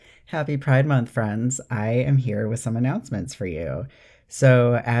Happy Pride Month, friends. I am here with some announcements for you.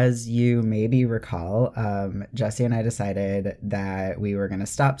 So, as you maybe recall, Jesse and I decided that we were going to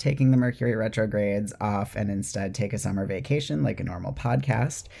stop taking the Mercury retrogrades off and instead take a summer vacation like a normal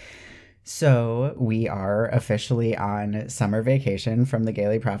podcast. So, we are officially on summer vacation from the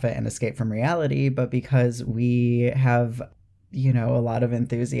Gayly Prophet and Escape from Reality, but because we have, a lot of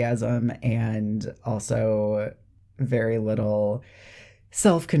enthusiasm and also very little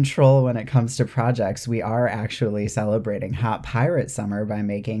self control when it comes to projects, we are actually celebrating Hot Pirate Summer by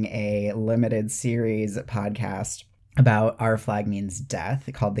making a limited series podcast about Our Flag Means Death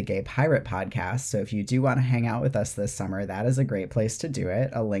called the Gay Pirate Podcast. So if you do want to hang out with us this summer, that is a great place to do it.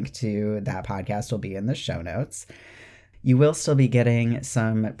 A link to that podcast will be in the show notes. You will still be getting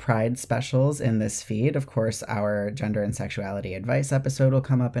some Pride specials in this feed. Of course, our gender and sexuality advice episode will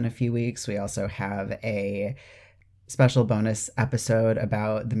come up in a few weeks. We also have a special bonus episode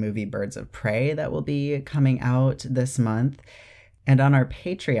about the movie Birds of Prey that will be coming out this month. And on our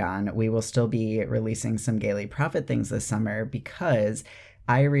Patreon, we will still be releasing some Gayly Prophet things this summer because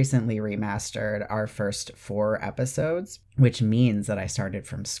I recently remastered our first 4 episodes, which means that I started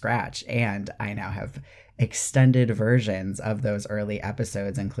from scratch and I now have extended versions of those early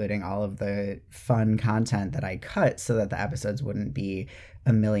episodes, including all of the fun content that I cut so that the episodes wouldn't be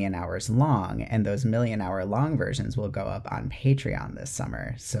a million hours long, and those million-hour long versions will go up on Patreon this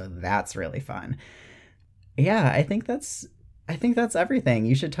summer. So that's really fun. Yeah, I think that's everything.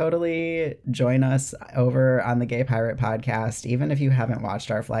 You should totally join us over on the Gay Pirate Podcast. Even if you haven't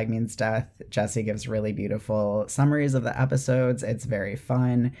watched Our Flag Means Death, Jesse gives really beautiful summaries of the episodes. It's very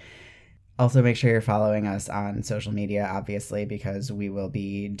fun. Also, make sure you're following us on social media, obviously, because we will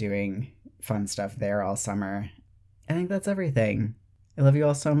be doing fun stuff there all summer. I think that's everything. I love you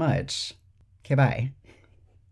all so much. Okay, bye.